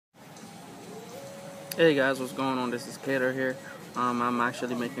Hey guys, what's going on? This is Kater here. I'm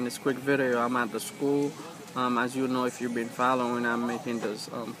actually making this quick video. I'm at the school. As you know, if you've been following, I'm making this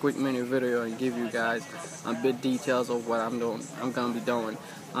quick mini video and give you guys a bit details of what I'm doing. I'm gonna be doing,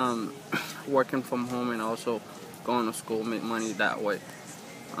 working from home and also going to school, make money that way.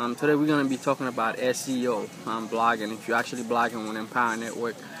 Today we're gonna be talking about SEO, blogging. If you're actually blogging on Empower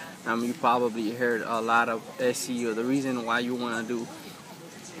Network, you probably heard a lot of SEO. The reason why you wanna do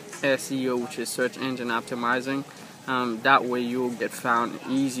SEO, which is search engine optimizing. That way you'll get found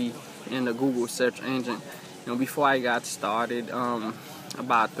easy in the Google search engine. Before I got started,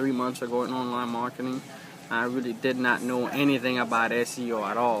 about 3 months ago in online marketing, I really did not know anything about SEO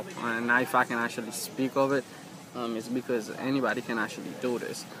at all. And now if I can actually speak of it, it's because anybody can actually do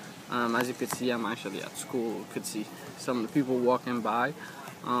this. As you can see, I'm actually at school. You could see some of the people walking by.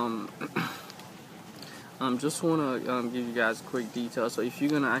 Just want to give you guys quick details. So if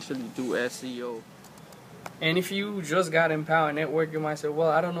you're going to actually do SEO, and if you just got Empower Network, you might say, well,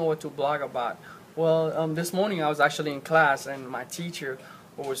 I don't know what to blog about. Well, this morning I was actually in class and my teacher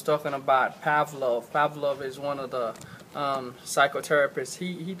was talking about Pavlov. Pavlov is one of the psychotherapists.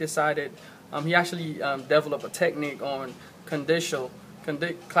 He decided, he actually developed a technique on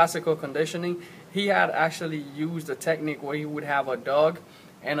classical conditioning. He had actually used a technique where he would have a dog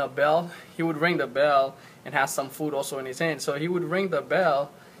and a bell. He would ring the bell and have some food also in his hand. So he would ring the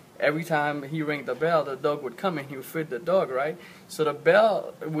bell. Every time he rang the bell, the dog would come and he would feed the dog, right? So the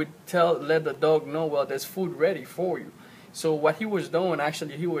bell would let the dog know, well, there's food ready for you. So what he was doing,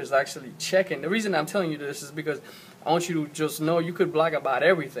 actually, he was actually checking. The reason I'm telling you this is because I want you to just know you could blog about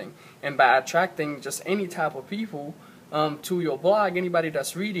everything. And by attracting just any type of people to your blog, anybody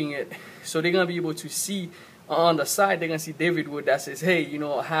that's reading it, so they're going to be able to see on the side, they're going to see David Wood that says, hey,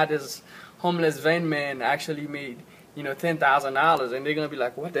 how this homeless van man actually made, $10,000, and they're going to be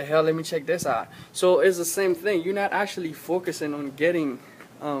like, what the hell, let me check this out. So it's the same thing. You're not actually focusing on getting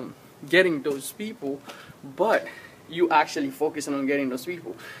those people, but you actually focusing on getting those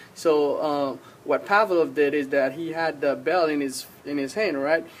people. So what Pavlov did is that he had the bell in his hand,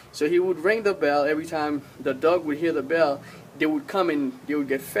 right? So he would ring the bell every time the dog would hear the bell. They would come and they would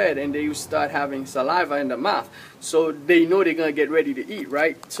get fed, and they would start having saliva in the mouth. So they know they're gonna get ready to eat,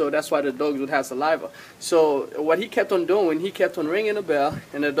 right? So that's why the dogs would have saliva. So what he kept on doing, he kept on ringing the bell,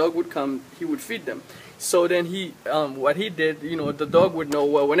 and the dog would come. He would feed them. So then what he did, the dog would know,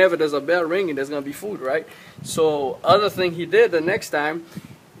 well, whenever there's a bell ringing, there's gonna be food, right? So other thing he did the next time,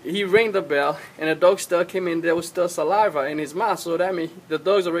 he rang the bell, and the dog still came in. There was still saliva in his mouth, so that means the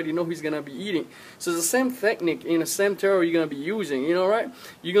dogs already know he's gonna be eating. So it's the same technique, in the same theory you're gonna be using, right?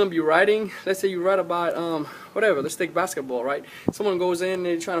 You're gonna be writing. Let's say you write about whatever. Let's take basketball, right? Someone goes in and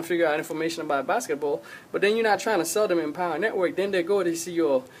they're trying to figure out information about basketball, but then you're not trying to sell them Empower Network. Then they go, they see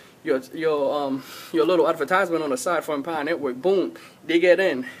your little advertisement on the side for Empower Network. Boom, they get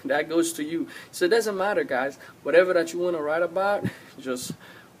in. That goes to you. So it doesn't matter, guys. Whatever that you want to write about, just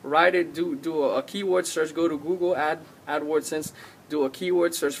write it. Do a keyword search. Go to Google AdWords, do a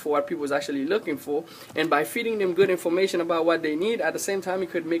keyword search for what people is actually looking for, and by feeding them good information about what they need, at the same time you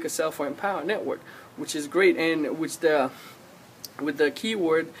could make a sale for Empower Network, which is great. And with the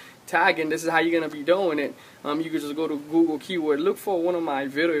keyword tagging, this is how you're gonna be doing it. You could just go to Google keyword, look for one of my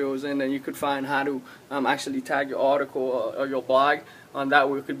videos, and then you could find how to actually tag your article or your blog. That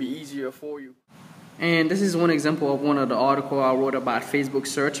way it could be easier for you. And this is one example of one of the articles I wrote about Facebook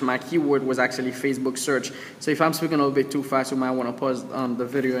search. My keyword was actually Facebook search. So if I'm speaking a little bit too fast, you might want to pause the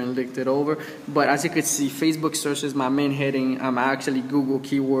video and look it over. But as you can see, Facebook search is my main heading. I actually Google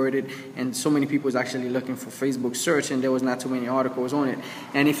keyworded, and so many people is actually looking for Facebook search, and there was not too many articles on it.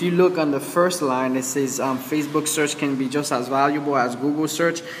 And if you look on the first line, it says Facebook search can be just as valuable as Google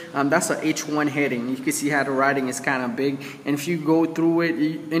search. That's a H1 heading. You can see how the writing is kind of big. And if you go through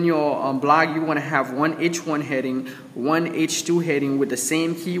it in your blog, you want to have one H1 heading, one H2 heading with the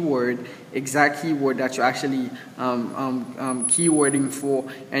same keyword, exact keyword that you're actually keywording for,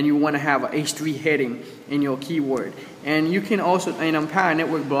 and you want to have a H3 heading in your keyword. And you can also, in Empower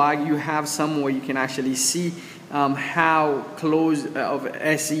Network blog, you have somewhere you can actually see how close of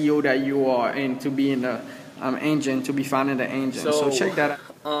SEO that you are in to be in the engine, to be found in the engine. So check that out.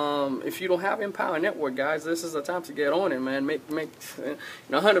 If you don't have Empower Network, guys, this is the time to get on it, man. Make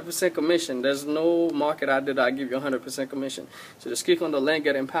 100% commission. There's no market out there that I give you 100% commission. So just click on the link,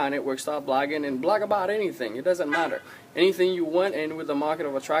 get Empower Network, start blogging, and blog about anything. It doesn't matter. Anything you want, and with the market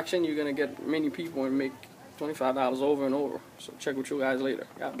of attraction, you're gonna get many people and make $25 over and over. So check with you guys later.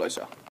 God bless y'all.